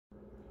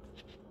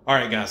All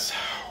right, guys,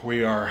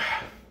 we are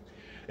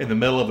in the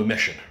middle of a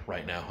mission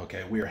right now,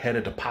 okay? We are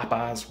headed to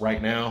Popeyes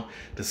right now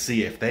to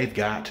see if they've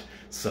got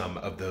some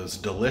of those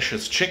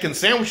delicious chicken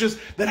sandwiches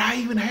that I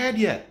haven't had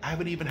yet. I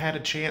haven't even had a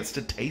chance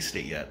to taste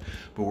it yet.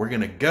 But we're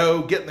gonna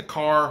go get in the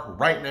car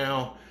right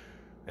now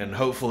and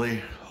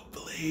hopefully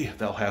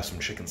they'll have some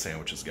chicken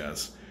sandwiches,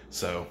 guys.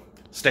 So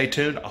stay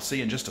tuned, I'll see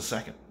you in just a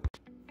second.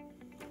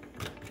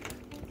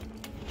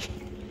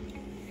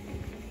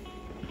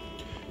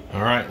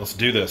 All right, let's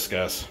do this,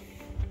 guys.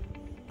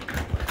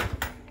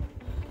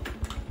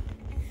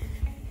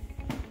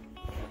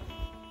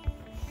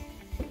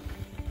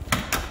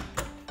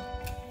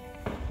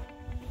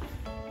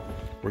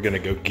 We're gonna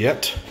go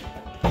get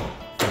a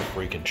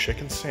freaking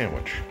chicken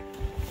sandwich.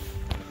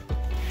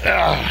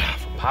 From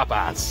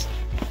Popeyes.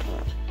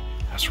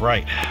 That's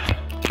right.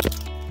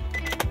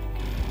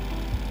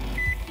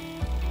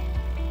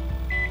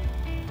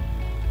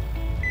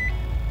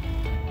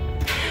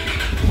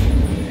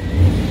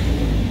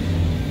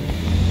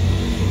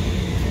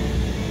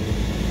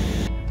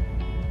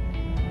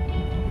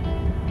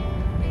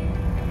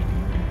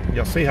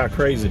 Y'all see how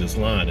crazy this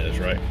line is,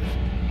 right?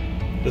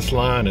 This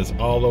line is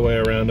all the way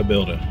around the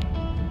building.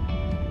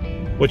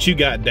 What you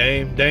got,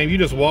 Daym? Daym, you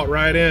just walked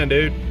right in,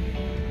 dude.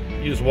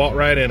 You just walked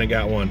right in and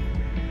got one.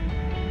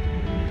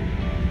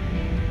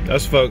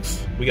 Us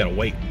folks, we gotta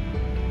wait.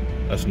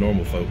 Us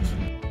normal folks.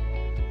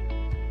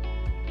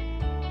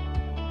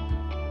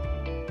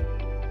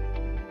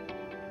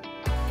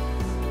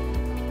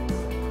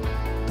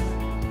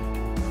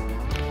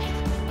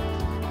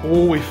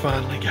 Oh, we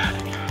finally got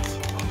it, guys.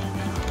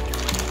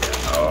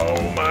 Oh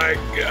my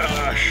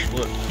gosh,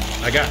 look.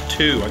 I got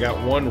two. I got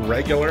one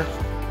regular.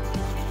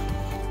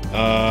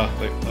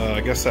 I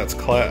guess that's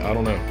I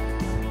don't know.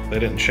 They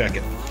didn't check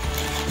it.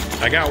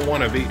 I got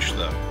one of each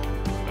though.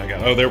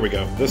 Oh, there we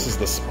go. This is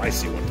the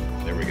spicy one.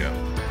 There we go.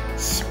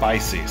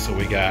 Spicy. So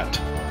we got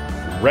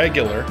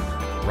regular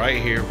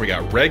right here. We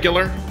got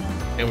regular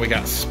and we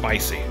got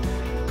spicy.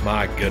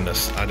 My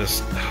goodness. Oh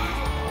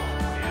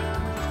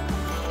man.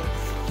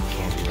 I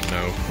don't even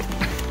know.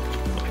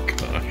 Oh my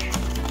gosh.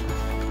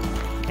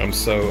 I'm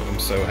so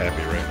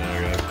happy right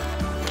now, guys.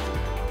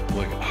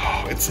 Look,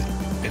 oh, it's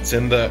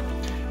in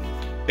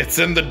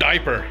the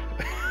diaper.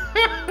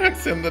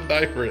 It's in the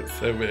diaper. It's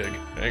so big.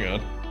 Hang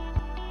on.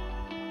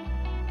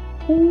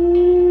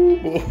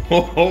 Ooh,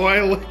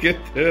 boy, look at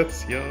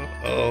this, y'all.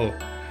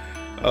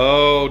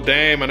 Oh,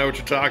 damn! I know what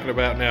you're talking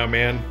about now,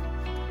 man.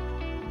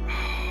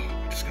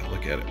 Oh, we just gotta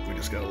look at it. We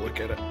just gotta look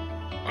at it.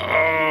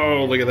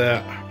 Oh, look at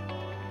that.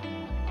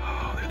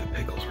 Oh, there are the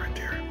pickles right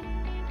there.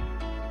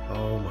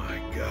 Oh my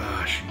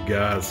gosh, you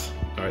guys.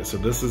 All right, so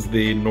this is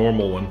the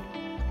normal one.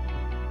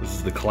 This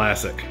is the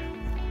classic.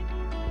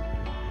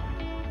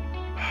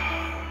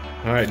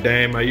 All right,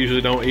 Daym, I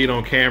usually don't eat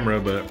on camera,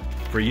 but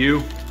for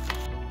you,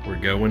 we're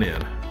going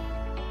in.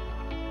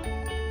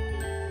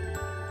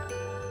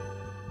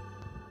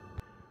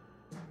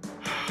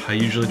 I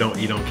usually don't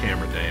eat on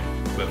camera, Daym,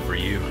 but for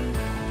you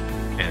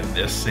and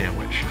this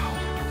sandwich. Oh,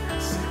 look at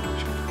that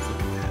sandwich.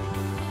 Look at that.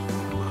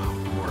 Oh,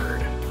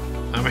 word.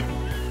 I mean,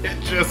 it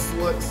just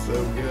looks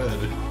so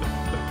good.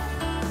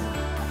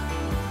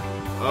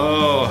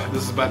 Oh,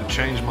 this is about to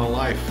change my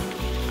life.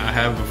 I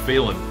have a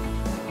feeling.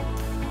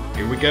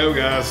 Here we go,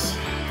 guys.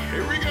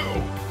 Here we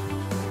go.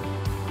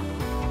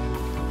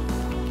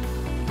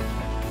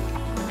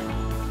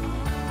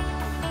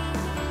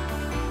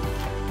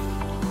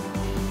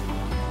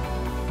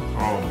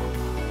 Oh.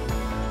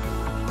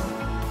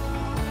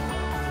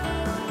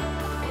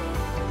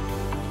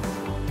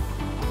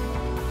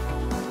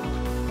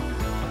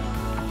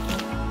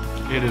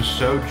 It is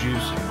so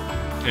juicy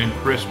and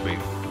crispy.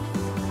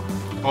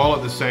 All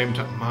at the same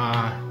time.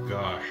 My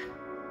gosh.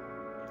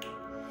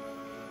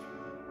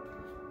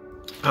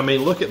 I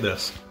mean, look at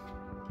this.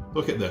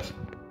 Look at this.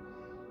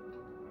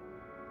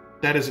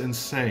 That is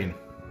insane.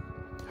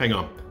 Hang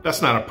on.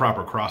 That's not a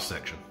proper cross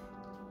section.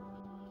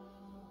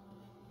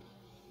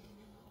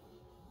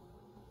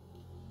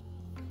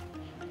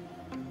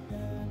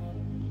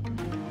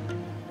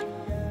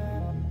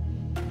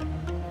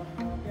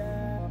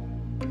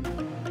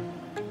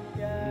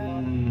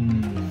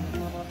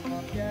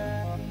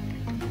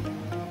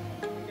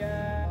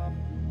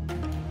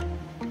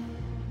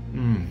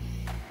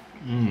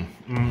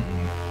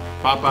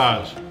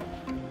 Popeyes.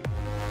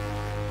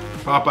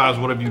 Popeyes,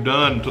 what have you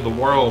done to the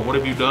world? What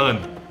have you done?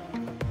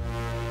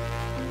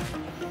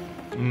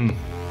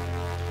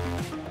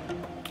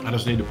 I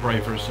just need to pray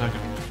for a second.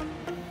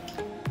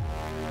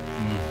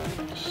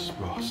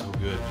 Oh, so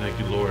good. Thank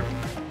you, Lord,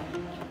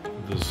 for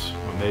this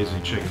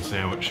amazing chicken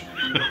sandwich.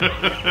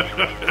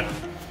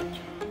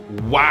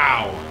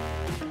 Wow.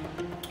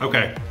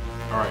 Okay.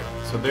 All right.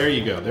 So there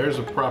you go. There's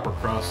a proper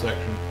cross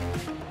section.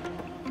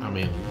 I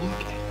mean,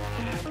 look at that.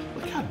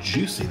 Look how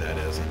juicy that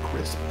is and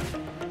crispy.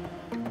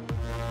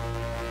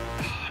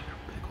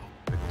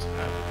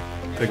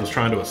 Pickle's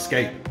trying to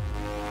escape.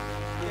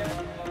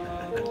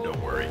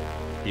 Don't worry,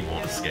 he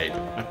won't escape.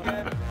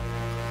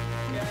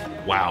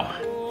 Wow.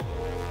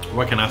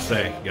 What can I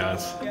say,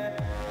 guys?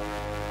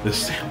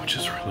 This sandwich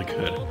is really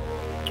good.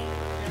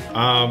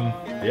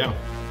 Yeah.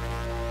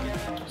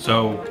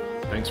 So,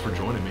 thanks for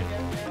joining me.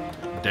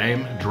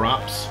 Daym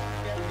Drops.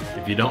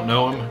 If you don't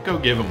know him, go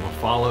give him a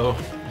follow.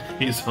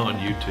 He's on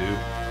YouTube.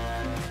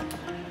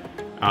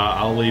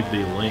 I'll leave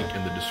the link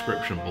in the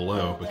description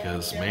below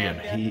because, man,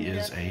 he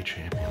is a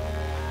champion.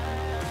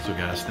 So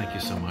guys, thank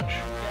you so much,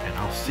 and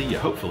I'll see you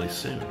hopefully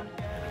soon.